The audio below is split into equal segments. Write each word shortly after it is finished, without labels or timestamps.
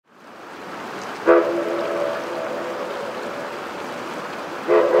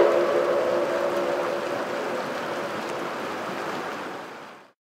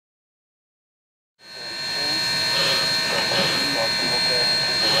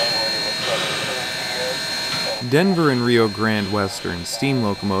Denver and Rio Grande Western steam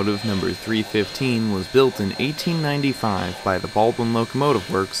locomotive number 315 was built in 1895 by the Baldwin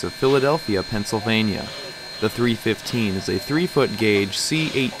Locomotive Works of Philadelphia, Pennsylvania. The 315 is a 3-foot gauge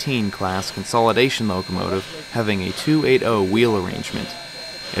C-18 class consolidation locomotive having a 280 wheel arrangement.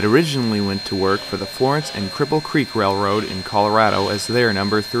 It originally went to work for the Florence and Cripple Creek Railroad in Colorado as their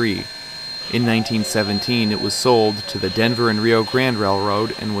number 3. In 1917, it was sold to the Denver and Rio Grande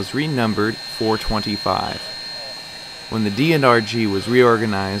Railroad and was renumbered 425. When the DRG was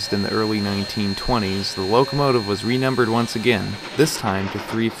reorganized in the early 1920s, the locomotive was renumbered once again, this time to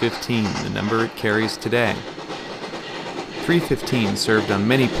 315, the number it carries today. 315 served on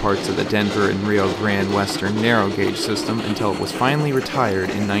many parts of the Denver and Rio Grande Western narrow gauge system until it was finally retired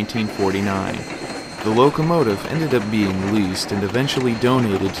in 1949. The locomotive ended up being leased and eventually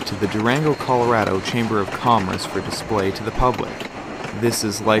donated to the Durango, Colorado Chamber of Commerce for display to the public. This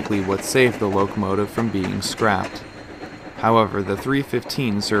is likely what saved the locomotive from being scrapped. However, the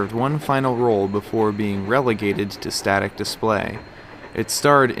 315 served one final role before being relegated to static display. It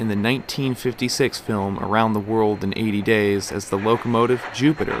starred in the 1956 film Around the World in 80 Days as the locomotive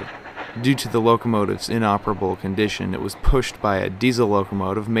Jupiter. Due to the locomotive's inoperable condition, it was pushed by a diesel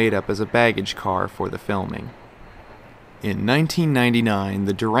locomotive made up as a baggage car for the filming. In 1999,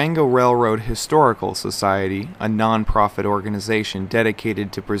 the Durango Railroad Historical Society, a non-profit organization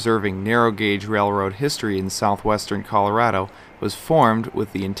dedicated to preserving narrow-gauge railroad history in southwestern Colorado, was formed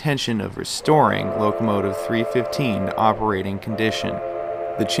with the intention of restoring Locomotive 315 to operating condition.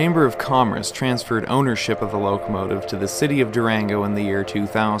 The Chamber of Commerce transferred ownership of the locomotive to the city of Durango in the year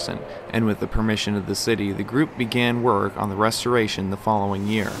 2000, and with the permission of the city, the group began work on the restoration the following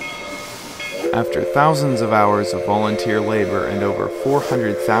year. After thousands of hours of volunteer labor and over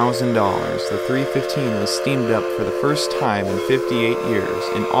 $400,000, the 315 was steamed up for the first time in 58 years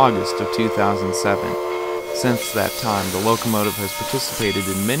in August of 2007. Since that time, the locomotive has participated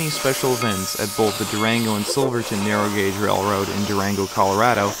in many special events at both the Durango and Silverton Narrow Gauge Railroad in Durango,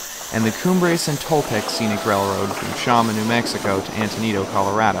 Colorado, and the Cumbres and Toltec Scenic Railroad from Shama, New Mexico to Antonito,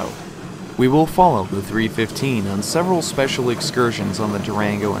 Colorado. We will follow the 315 on several special excursions on the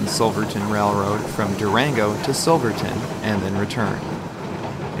Durango and Silverton Railroad from Durango to Silverton and then return.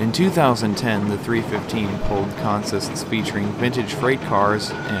 In 2010, the 315 pulled consists featuring vintage freight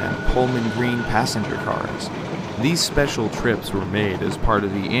cars and Pullman Green passenger cars. These special trips were made as part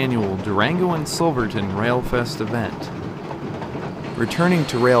of the annual Durango and Silverton Railfest event. Returning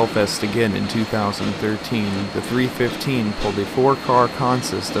to Railfest again in 2013, the 315 pulled a 4-car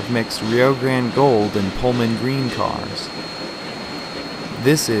consist of mixed Rio Grande Gold and Pullman Green cars.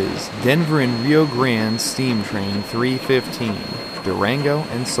 This is Denver and Rio Grande Steam Train 315, Durango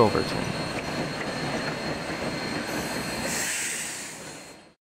and Silverton.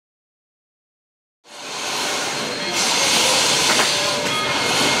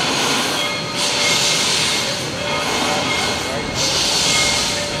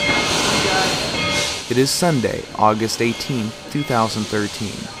 It is Sunday, August 18,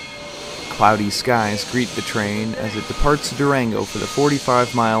 2013. Cloudy skies greet the train as it departs Durango for the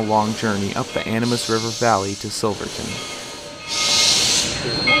 45-mile-long journey up the Animas River Valley to Silverton.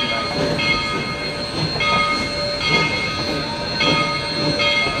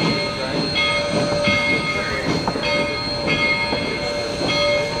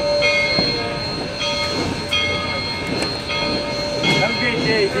 Have a great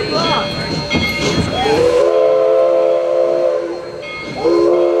day. Good luck.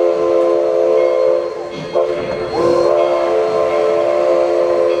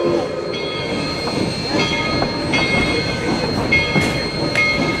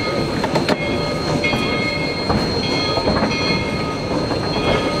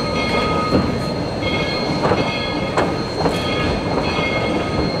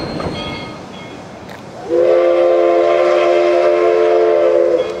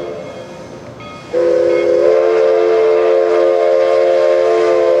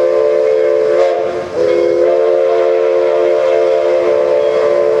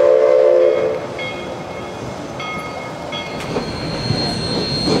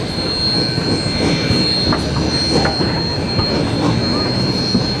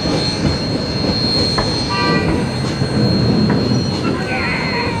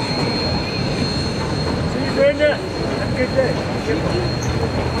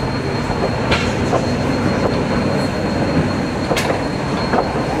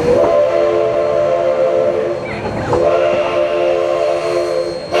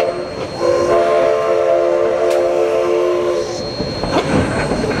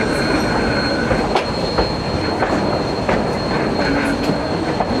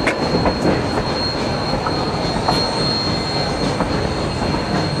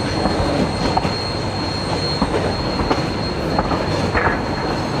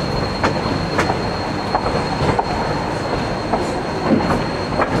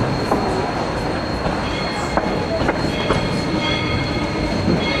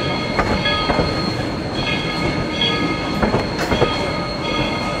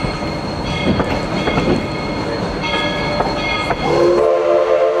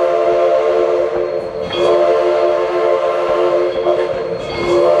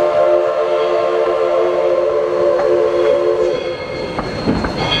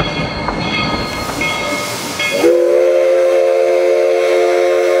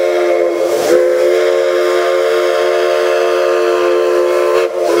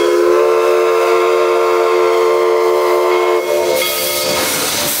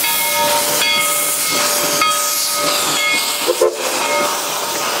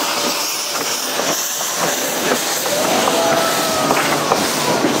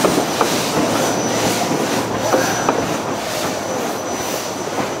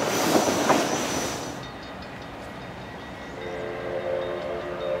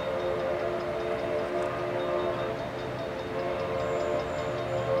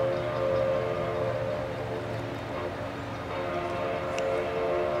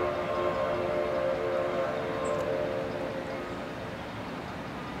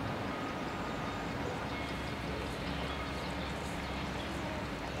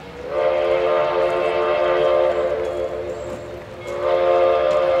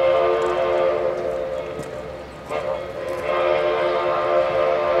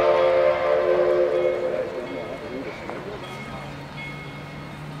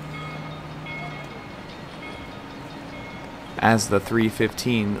 As the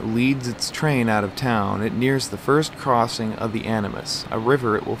 315 leads its train out of town, it nears the first crossing of the Animas, a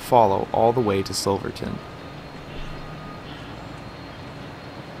river it will follow all the way to Silverton.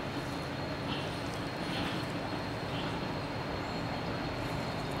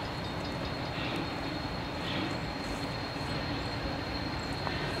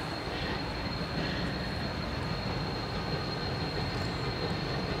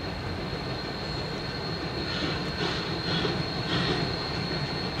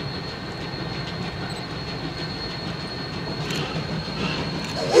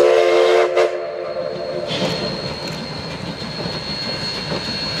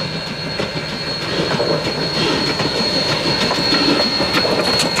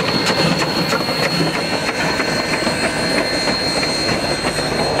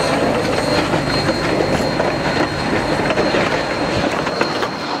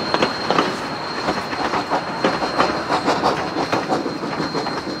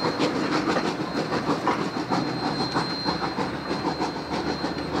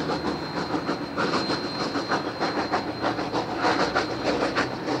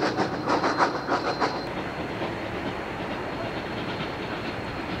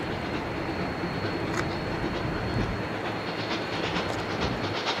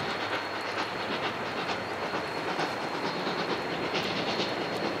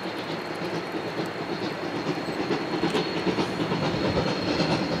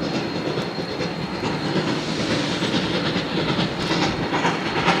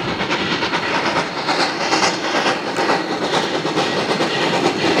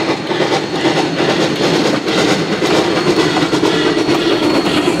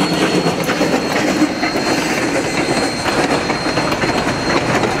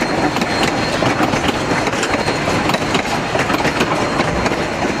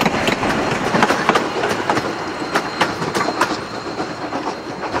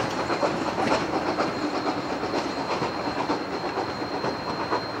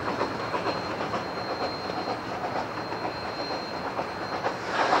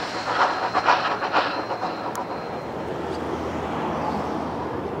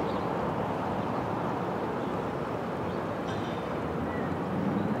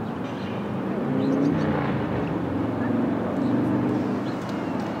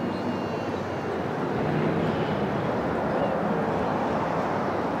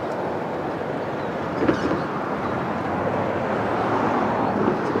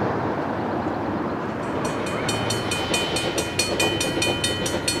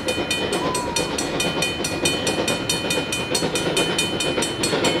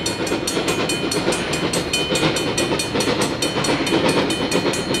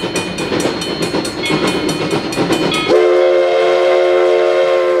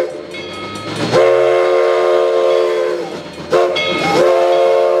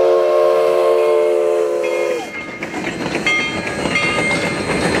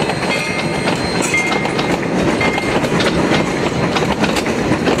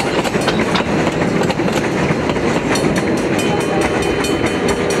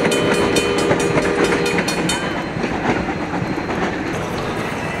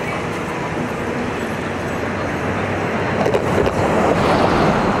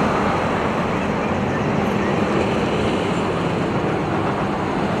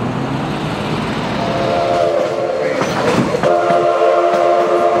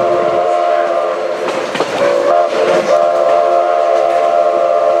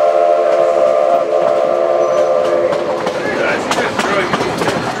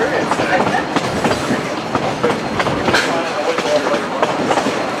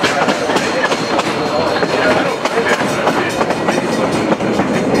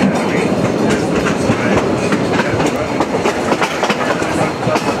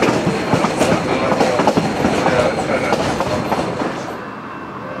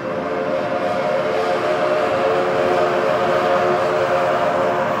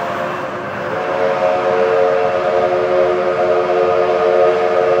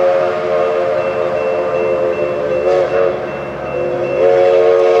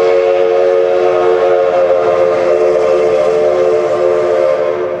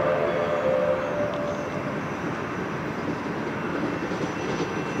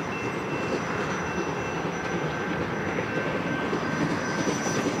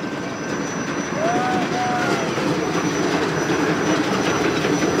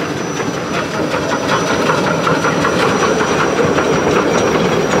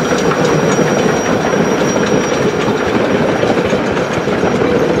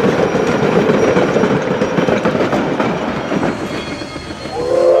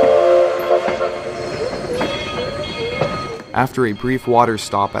 After a brief water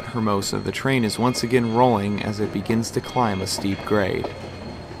stop at Hermosa, the train is once again rolling as it begins to climb a steep grade.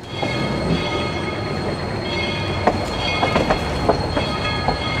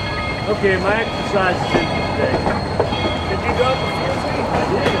 Okay, my exercise is in today. Did you drop the fuse?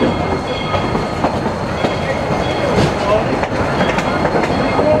 I did.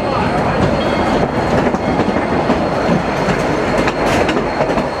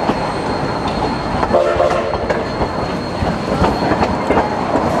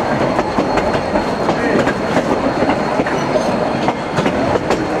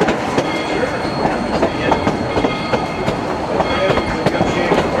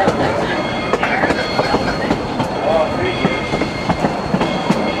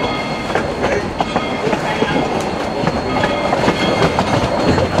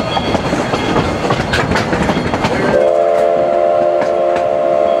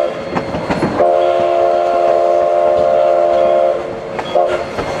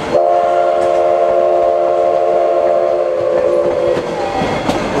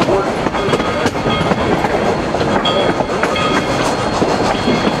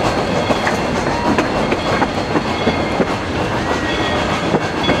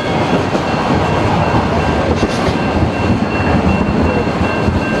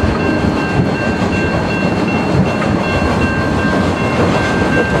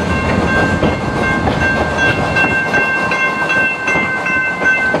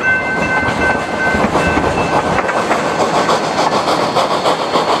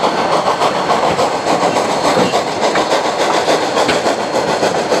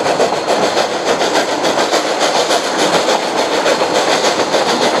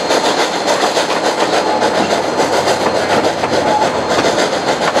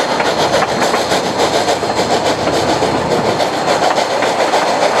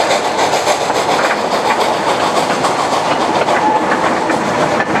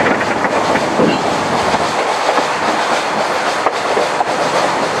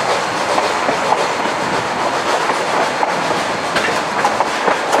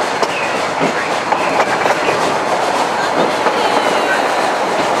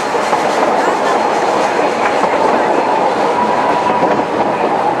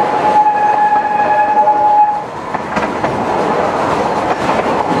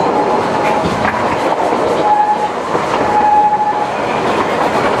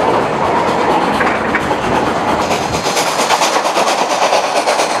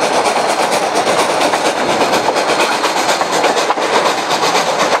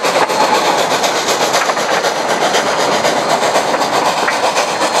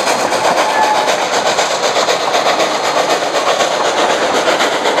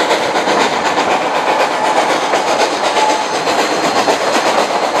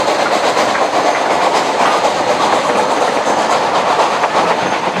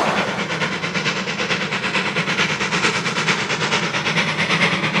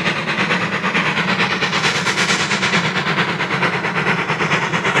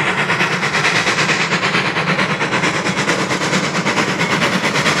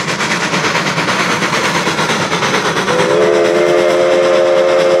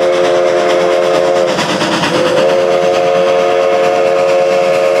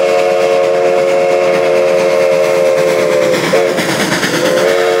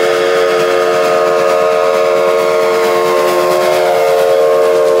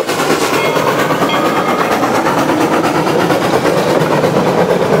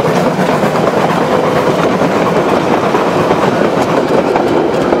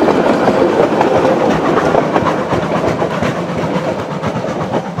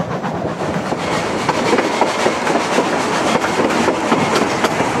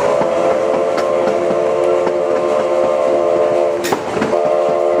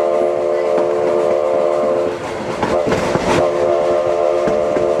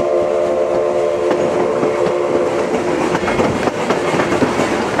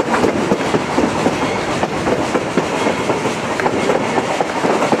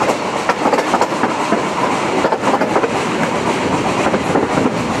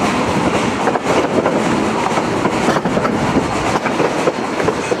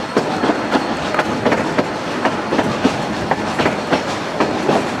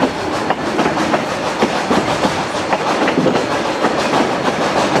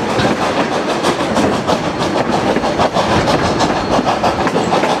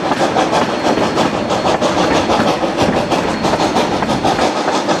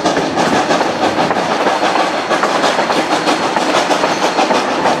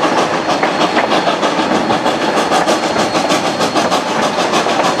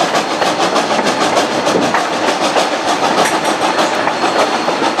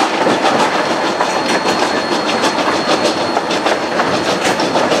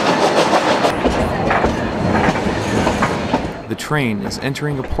 train is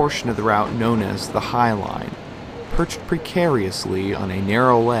entering a portion of the route known as the High Line. Perched precariously on a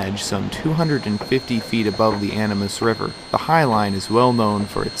narrow ledge some 250 feet above the Animas River, the High Line is well known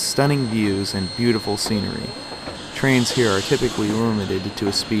for its stunning views and beautiful scenery. Trains here are typically limited to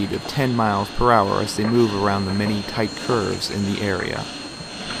a speed of 10 miles per hour as they move around the many tight curves in the area.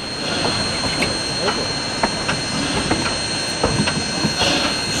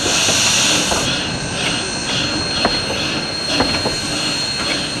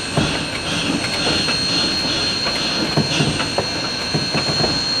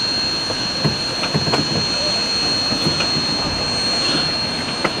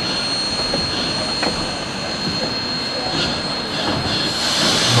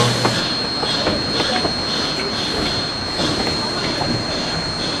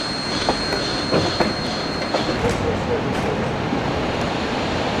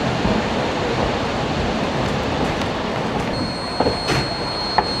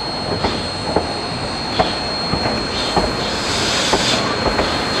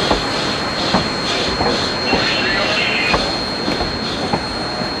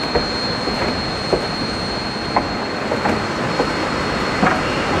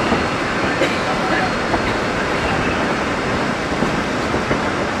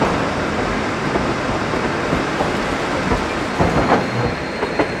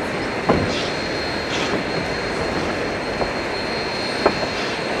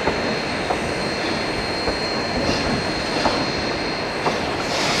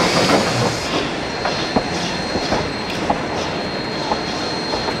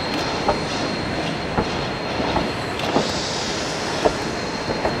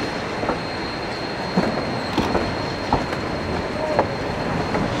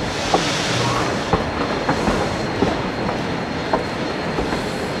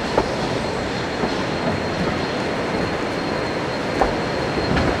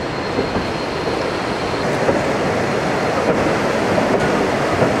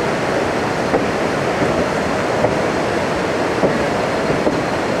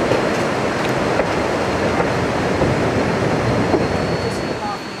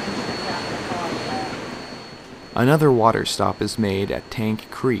 Another water stop is made at Tank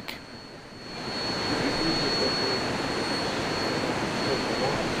Creek.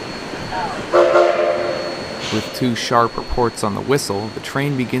 With 2 sharp reports on the whistle, the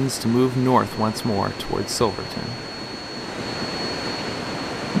train begins to move north once more towards Silverton.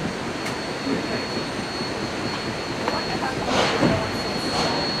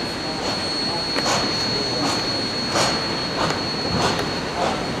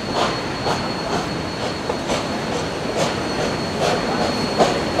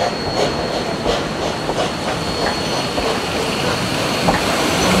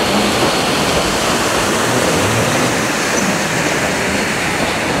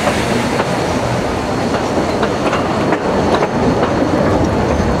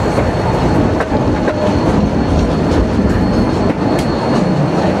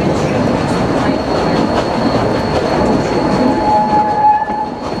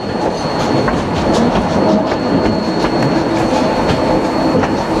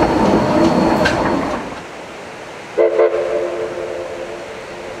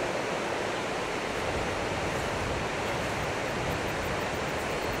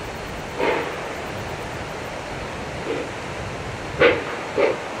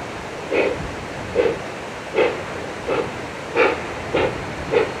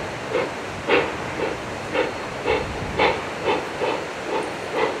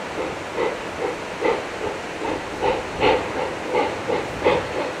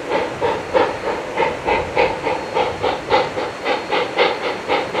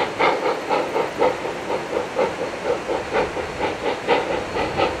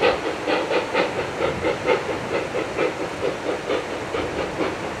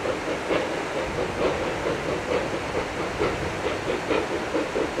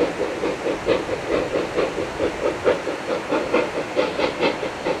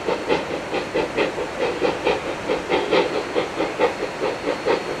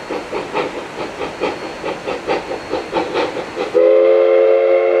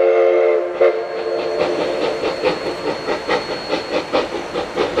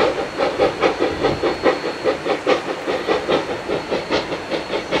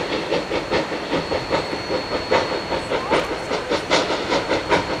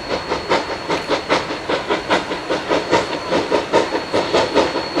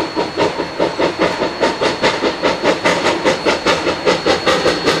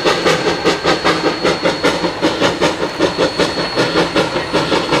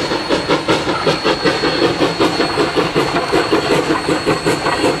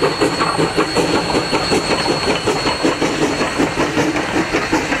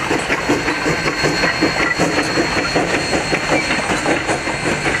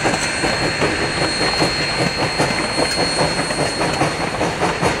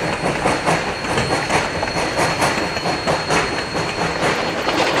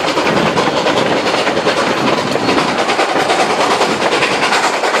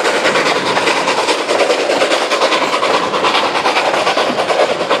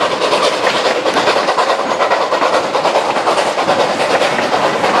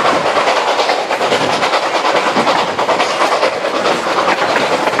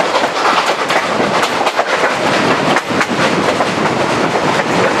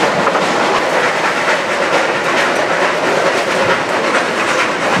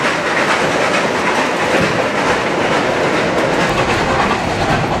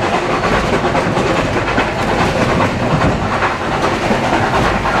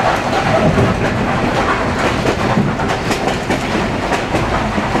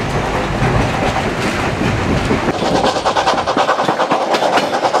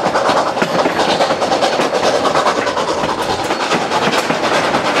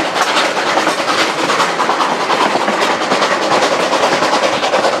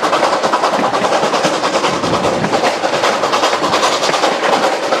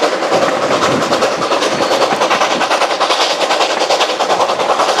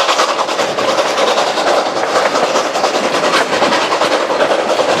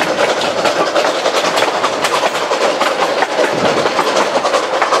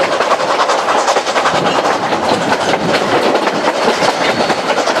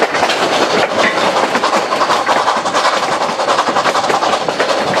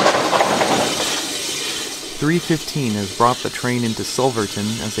 315 has brought the train into Silverton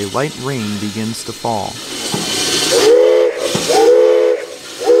as a light rain begins to fall.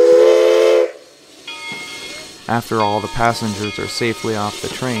 After all the passengers are safely off the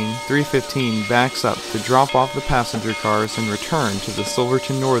train, 315 backs up to drop off the passenger cars and return to the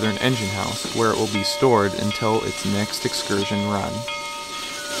Silverton Northern engine house, where it will be stored until its next excursion run.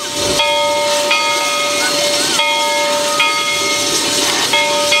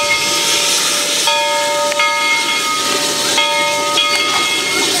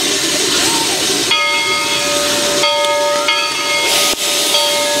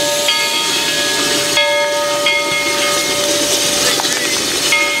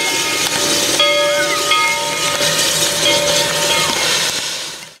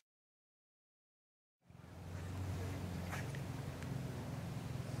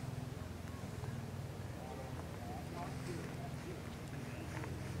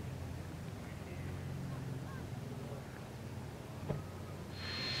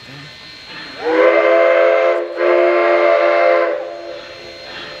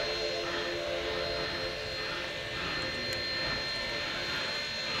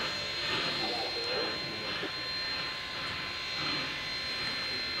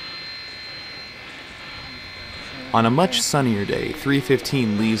 On a much sunnier day,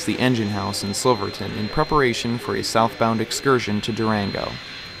 315 leaves the engine house in Silverton in preparation for a southbound excursion to Durango.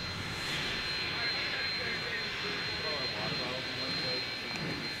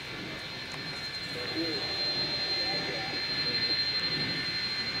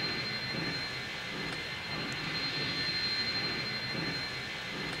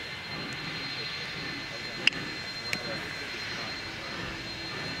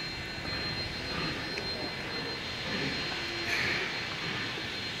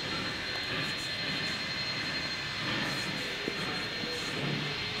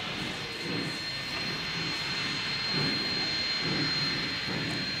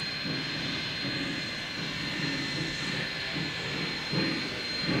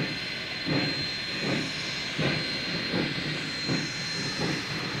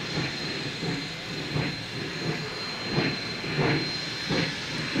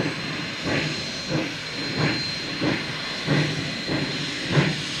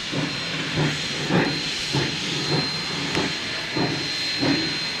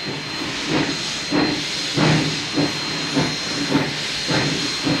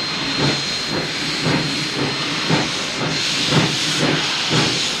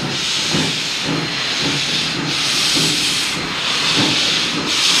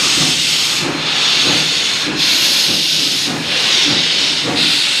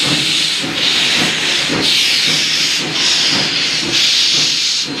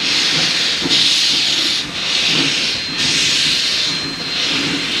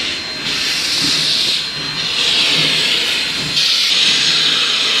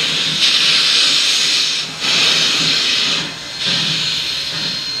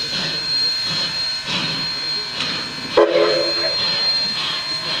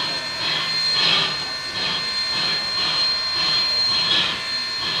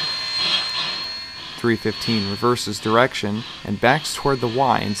 .315 reverses direction and backs toward the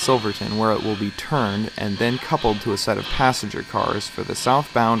Y in Silverton, where it will be turned and then coupled to a set of passenger cars for the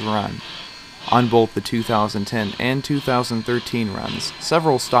southbound run. On both the 2010 and 2013 runs,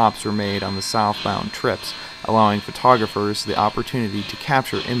 several stops were made on the southbound trips, allowing photographers the opportunity to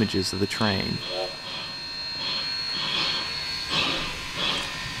capture images of the train.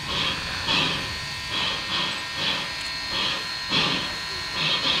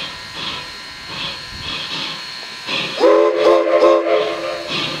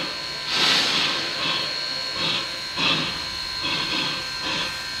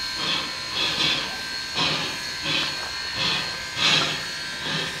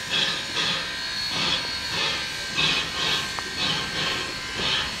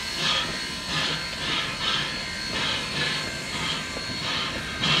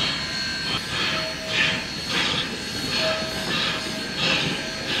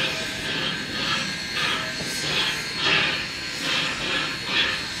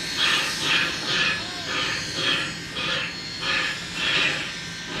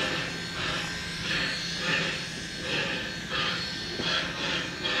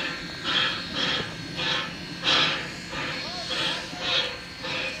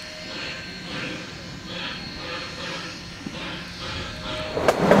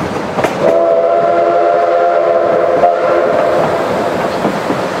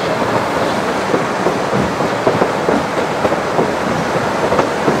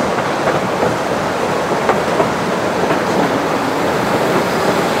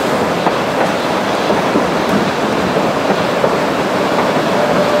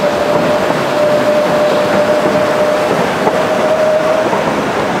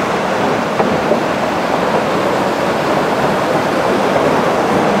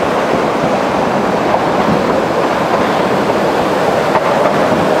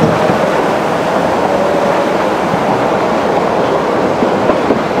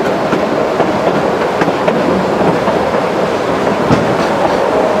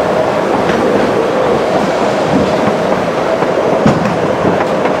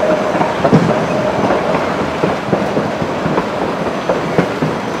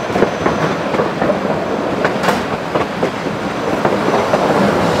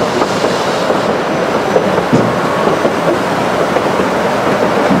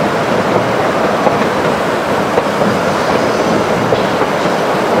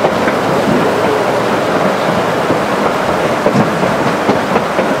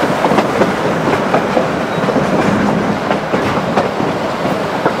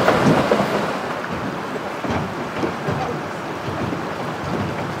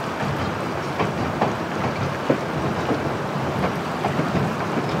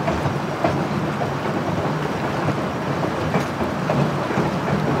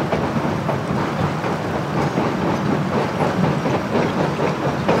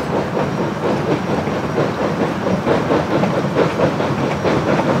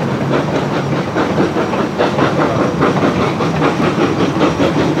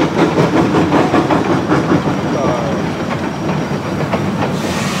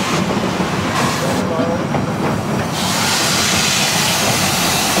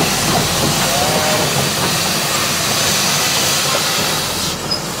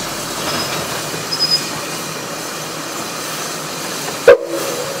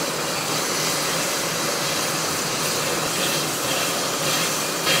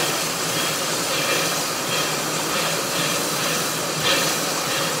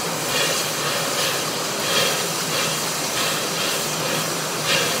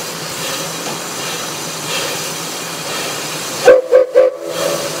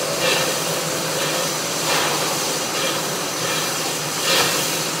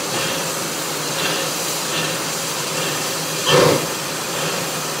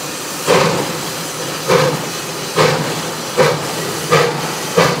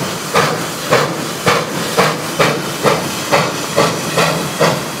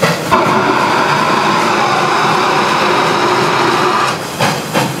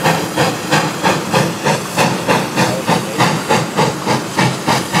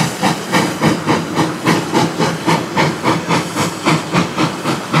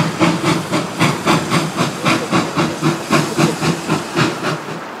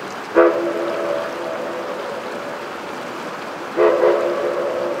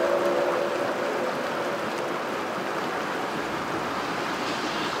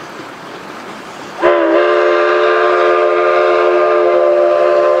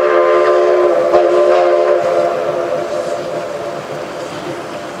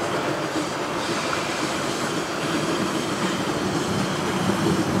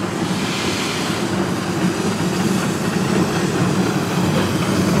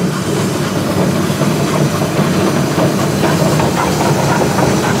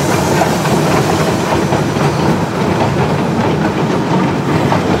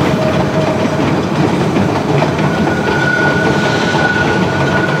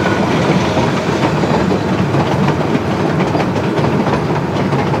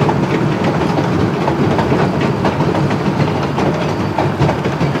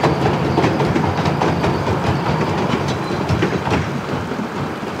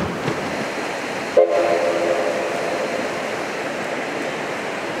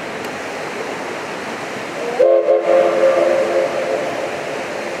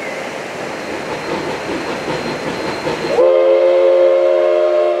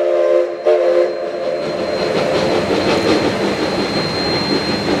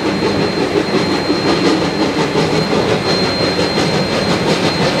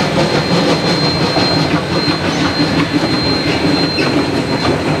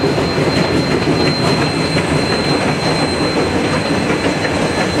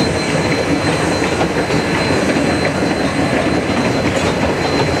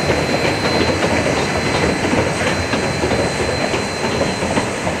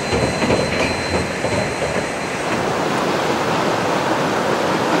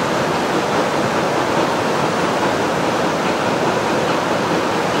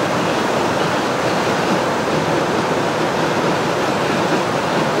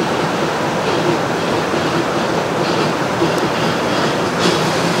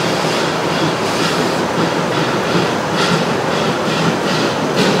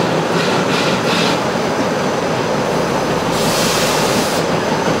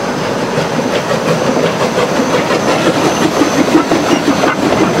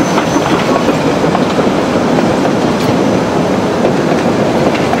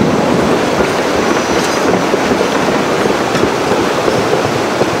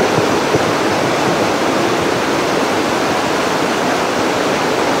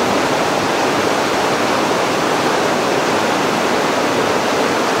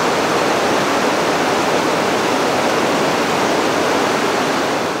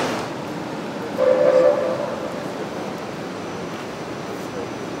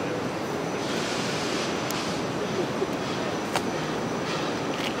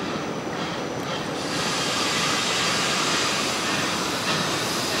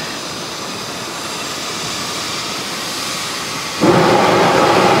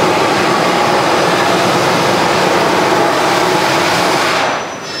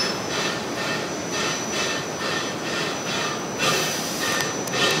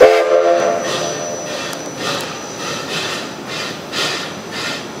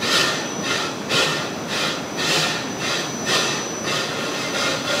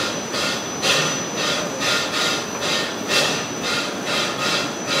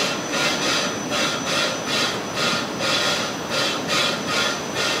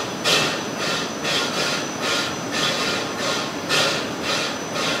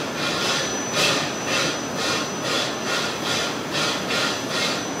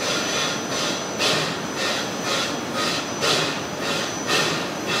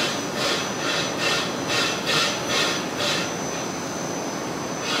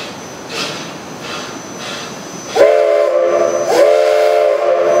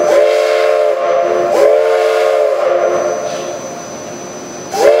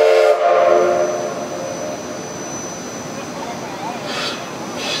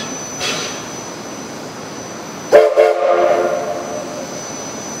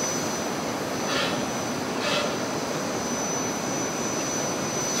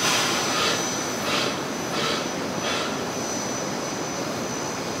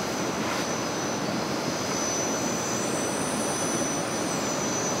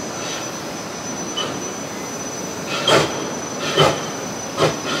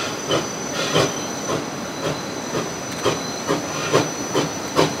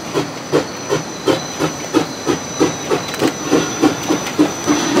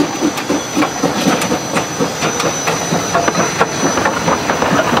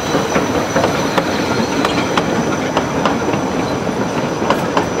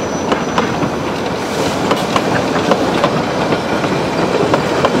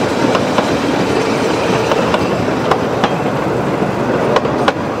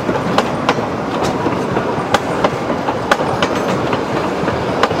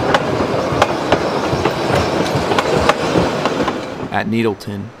 At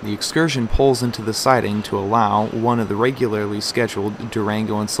Needleton, the excursion pulls into the siding to allow one of the regularly scheduled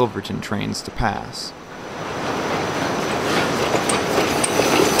Durango and Silverton trains to pass.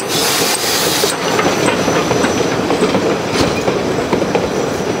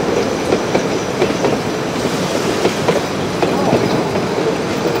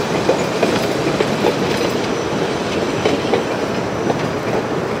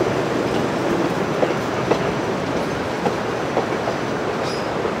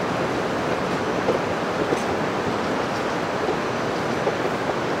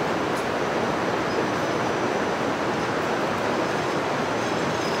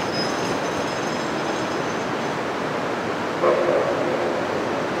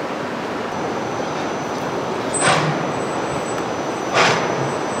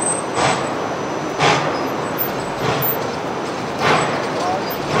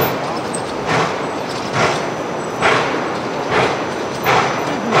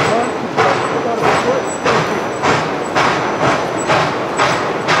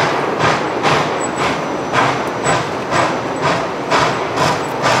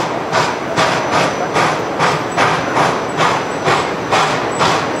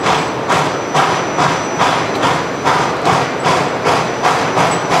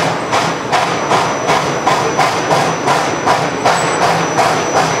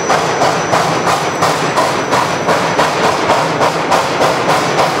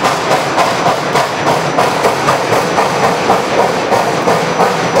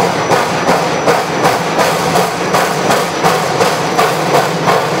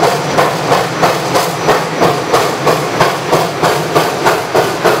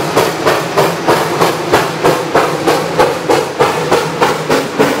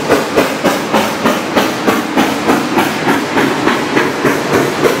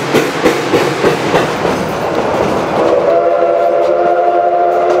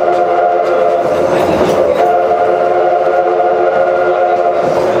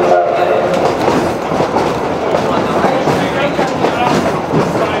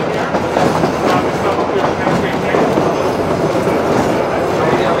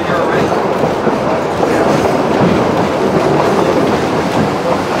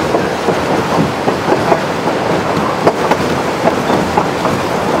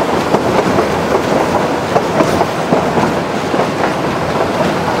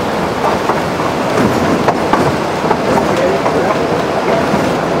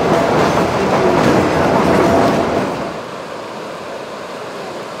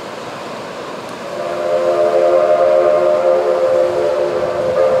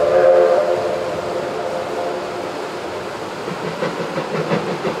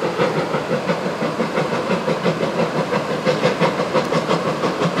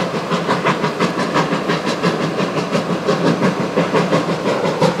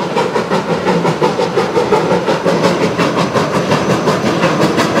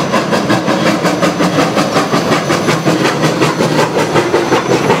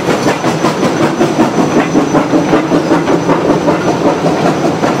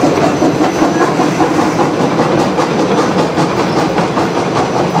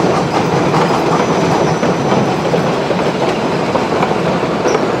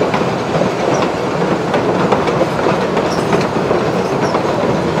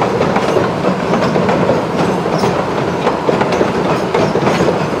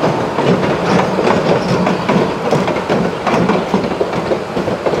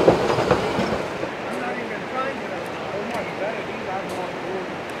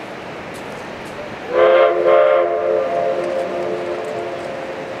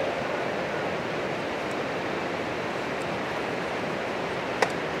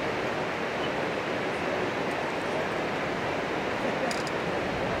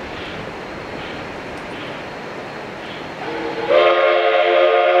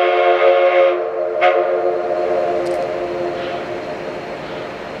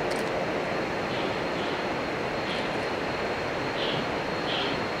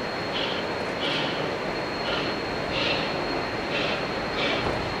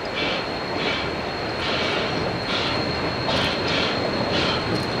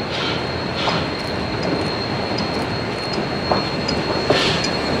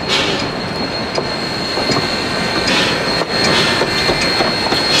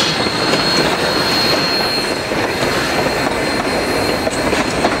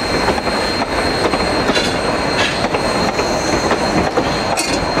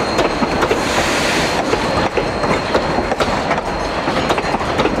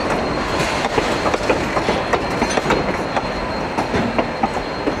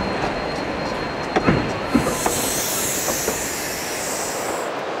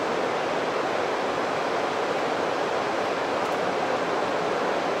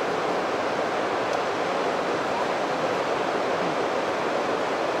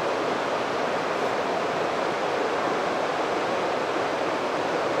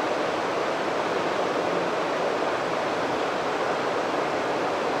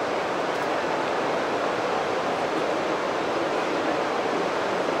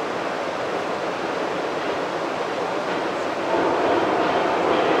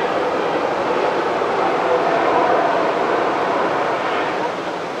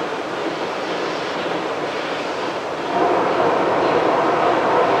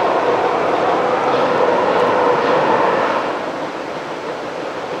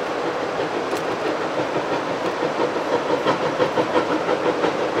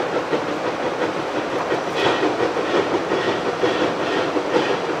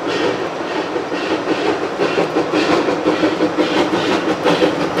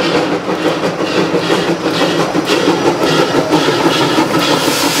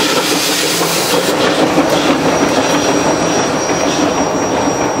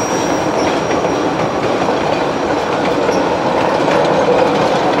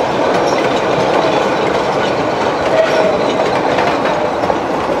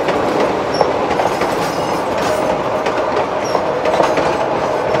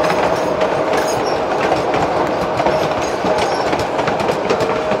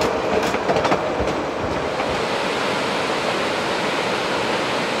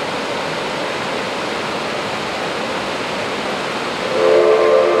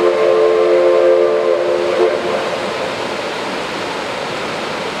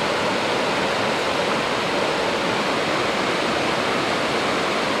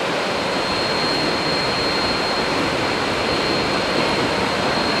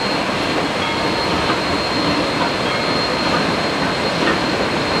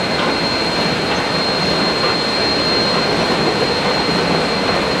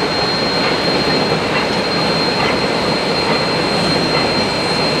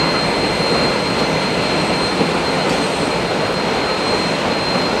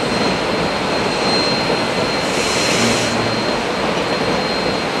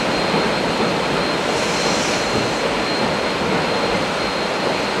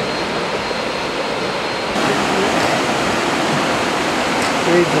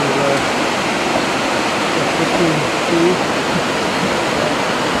 stage of 15 feet.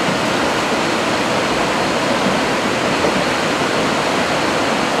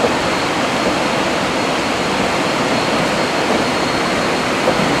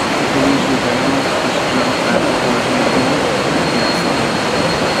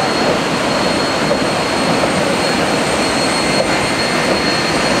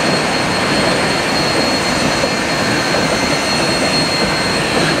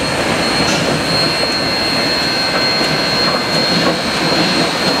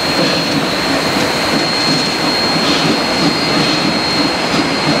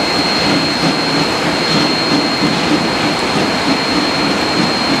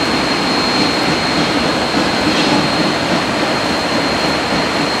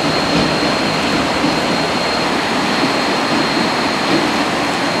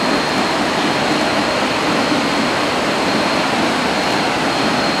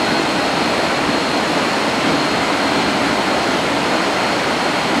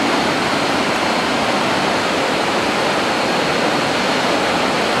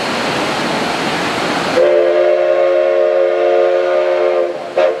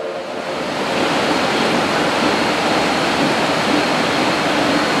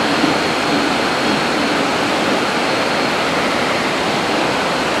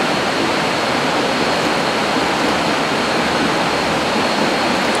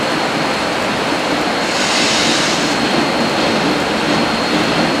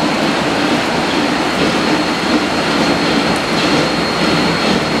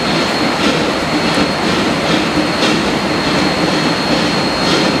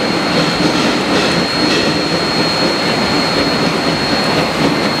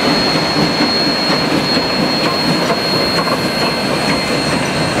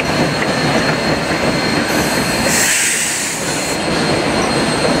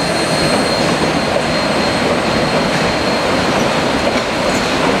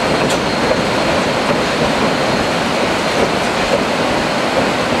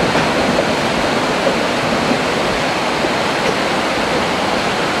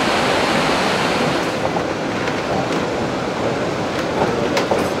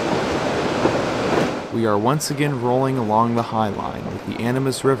 We are once again rolling along the High Line with the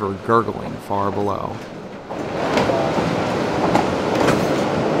Animas River gurgling far below.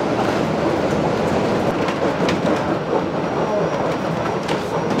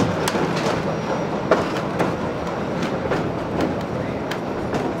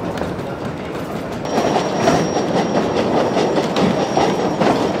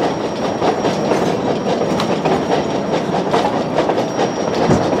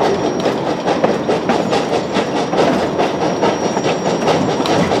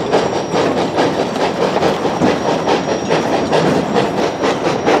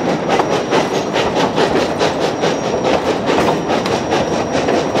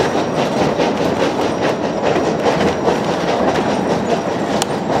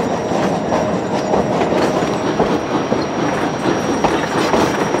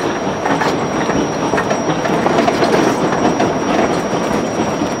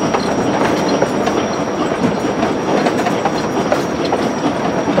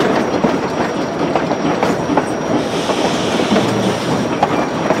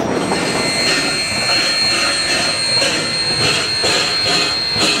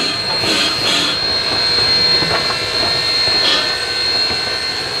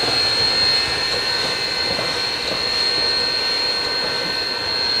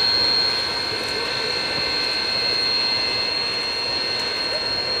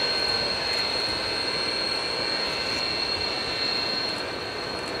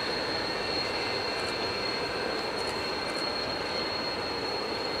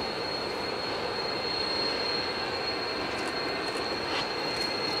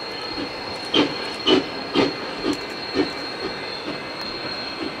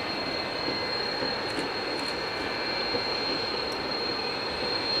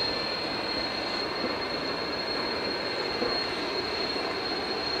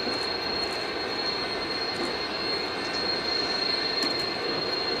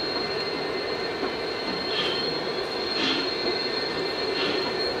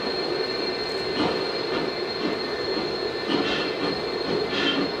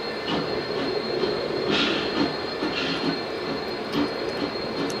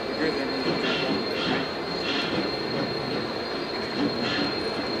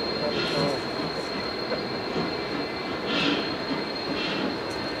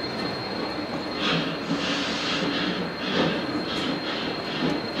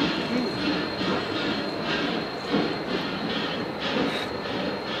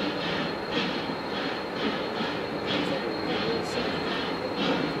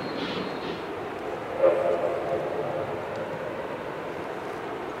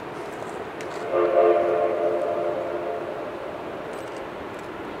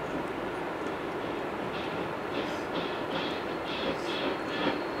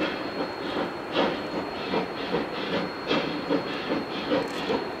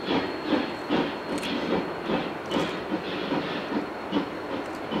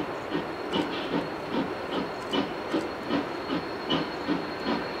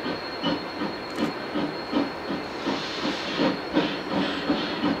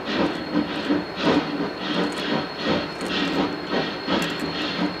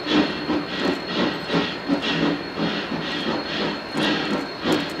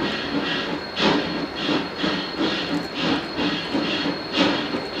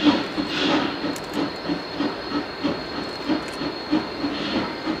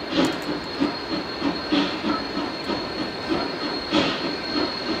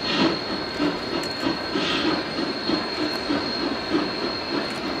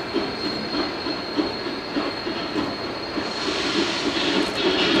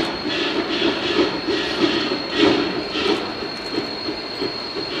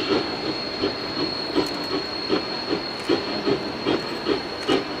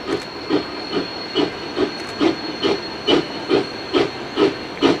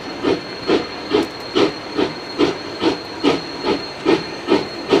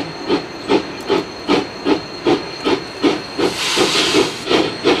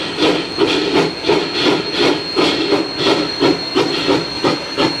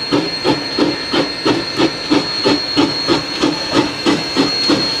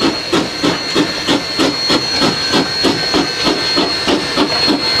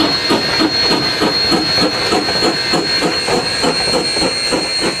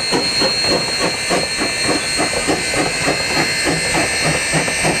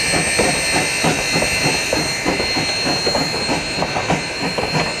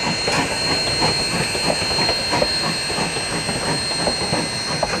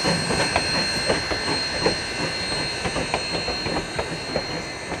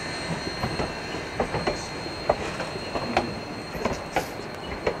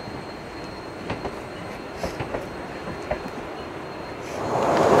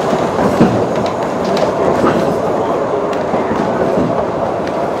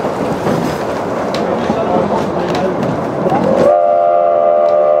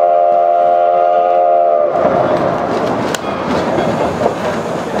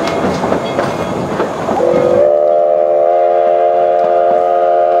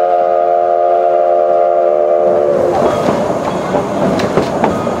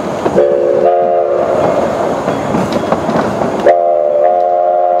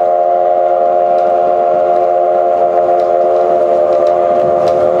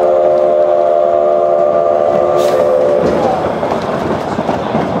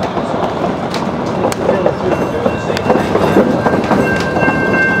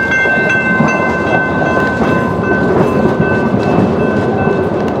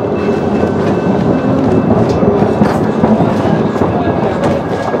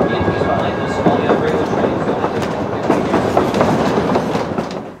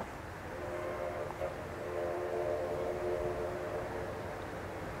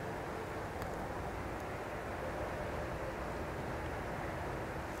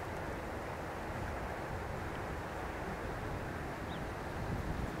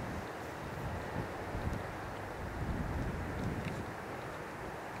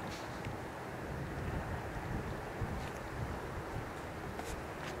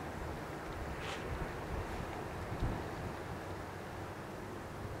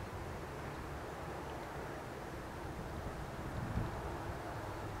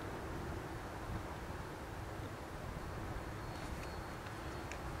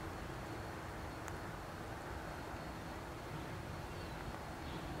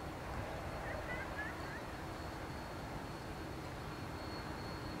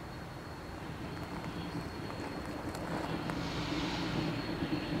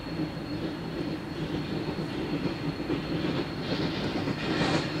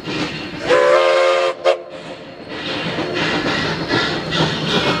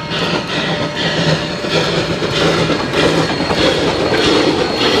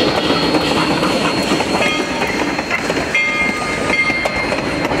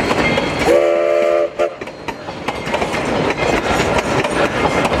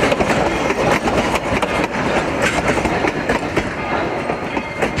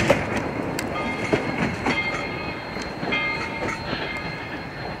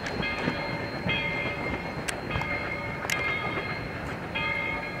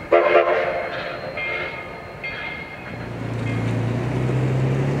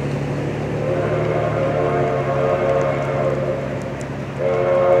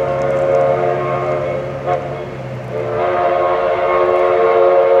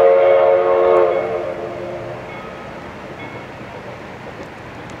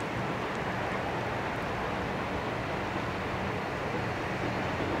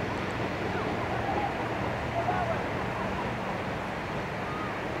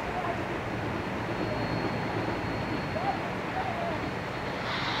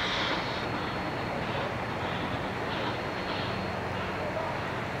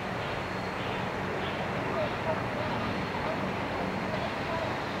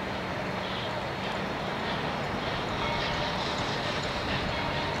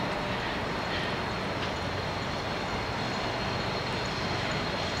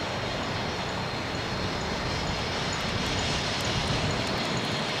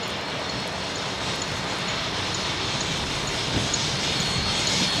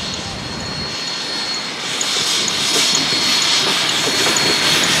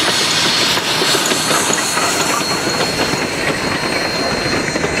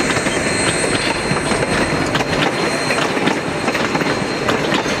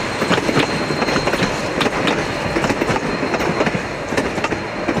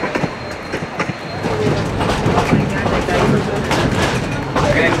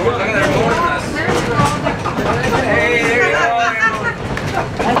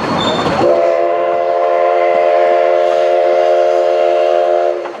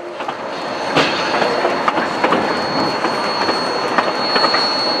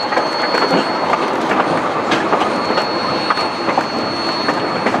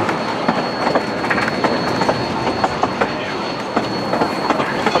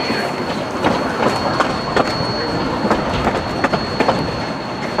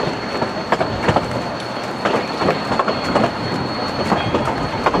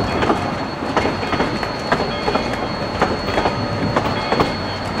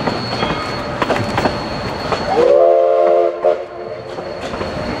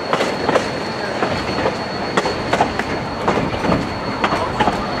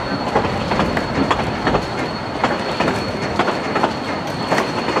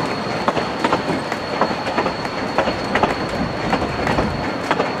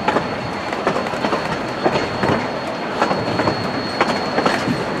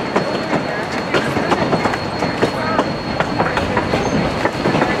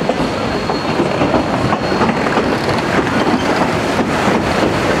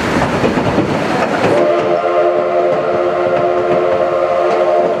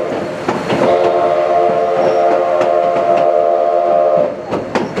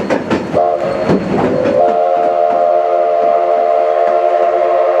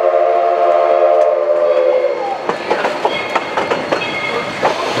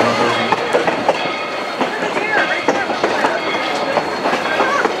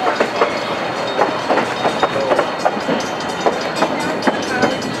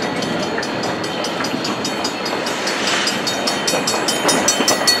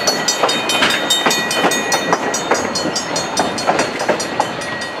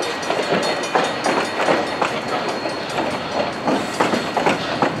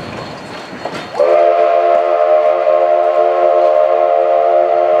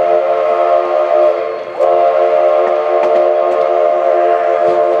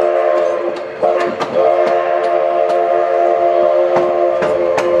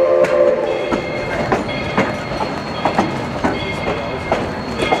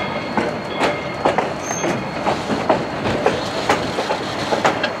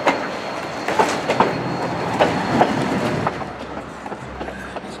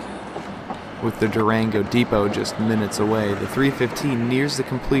 With the Durango depot just minutes away, the 315 nears the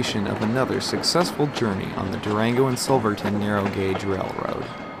completion of another successful journey on the Durango and Silverton narrow gauge railroad.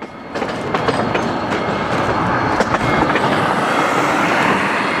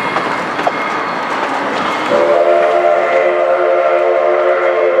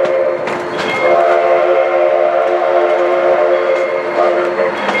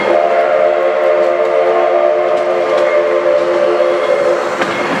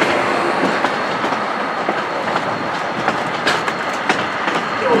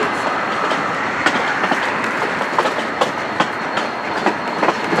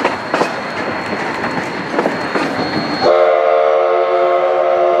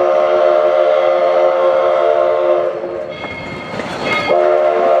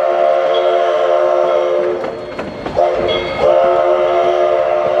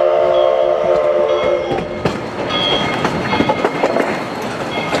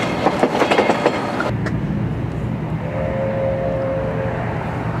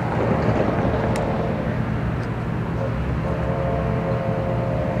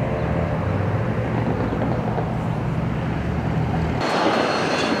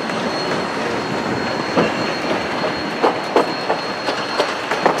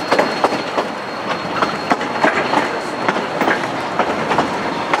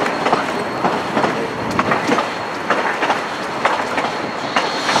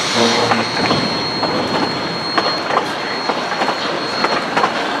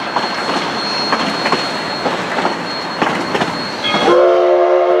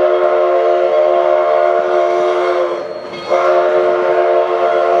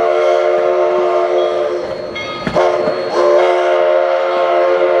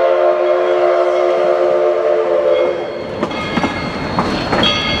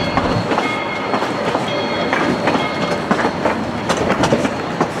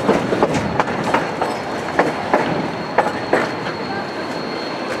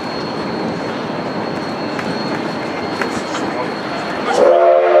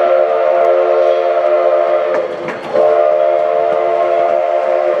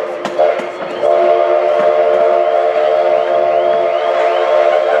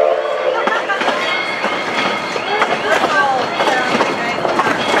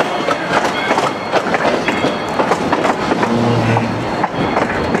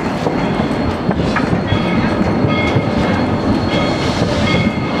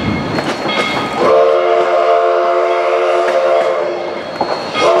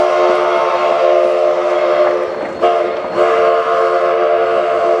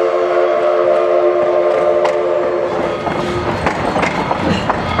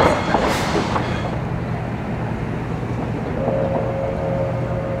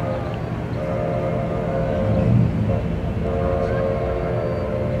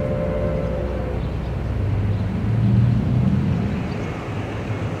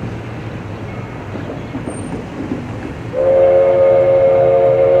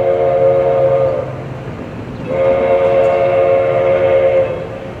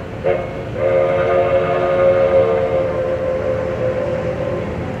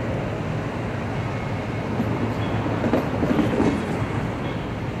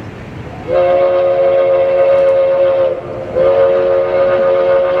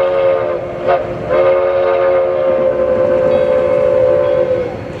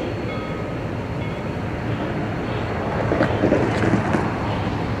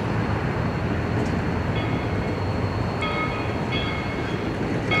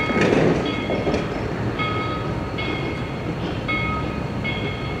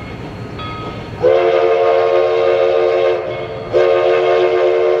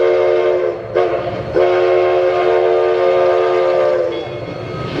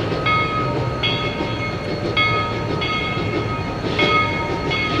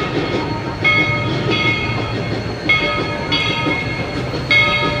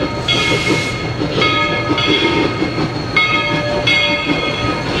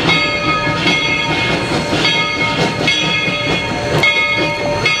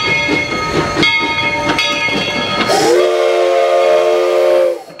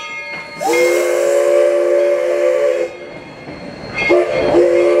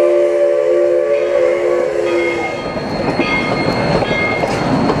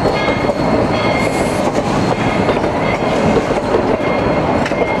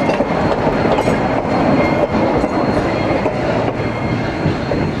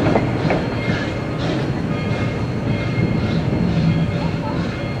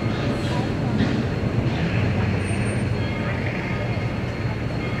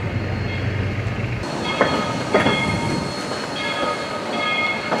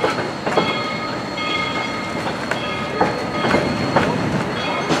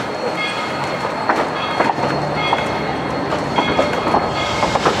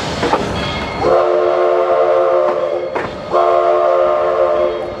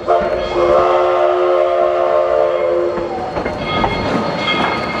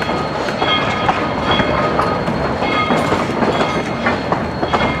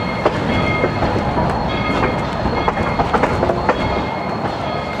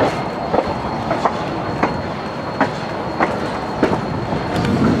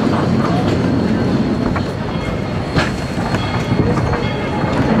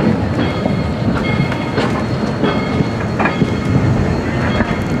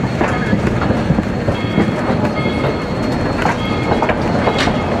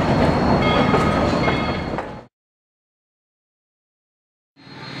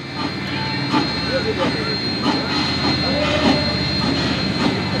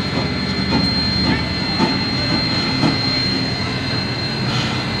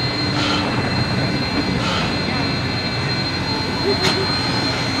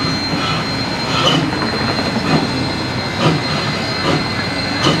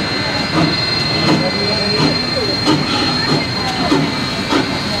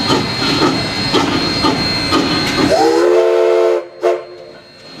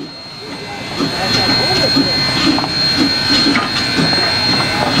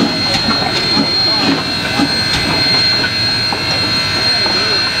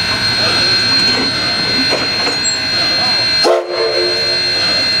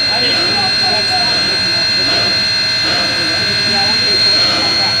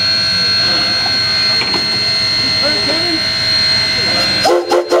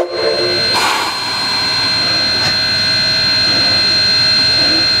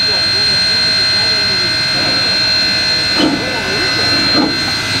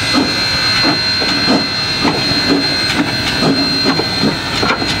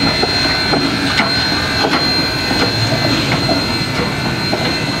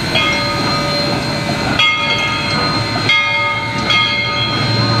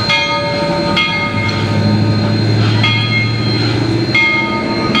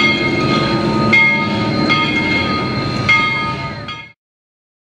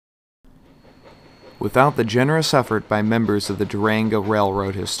 Without the generous effort by members of the Durango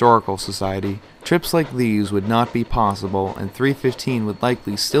Railroad Historical Society, trips like these would not be possible and 315 would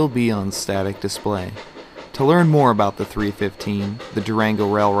likely still be on static display. To learn more about the 315, the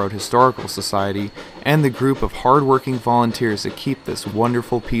Durango Railroad Historical Society, and the group of hard-working volunteers that keep this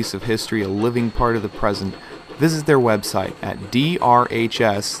wonderful piece of history a living part of the present, visit their website at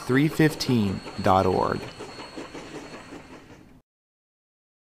drhs315.org.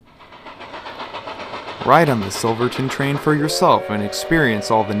 Ride on the Silverton train for yourself and experience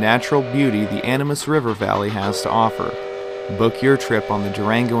all the natural beauty the Animas River Valley has to offer. Book your trip on the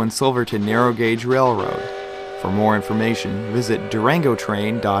Durango and Silverton Narrow Gauge Railroad. For more information, visit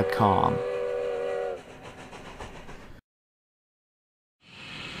durangotrain.com.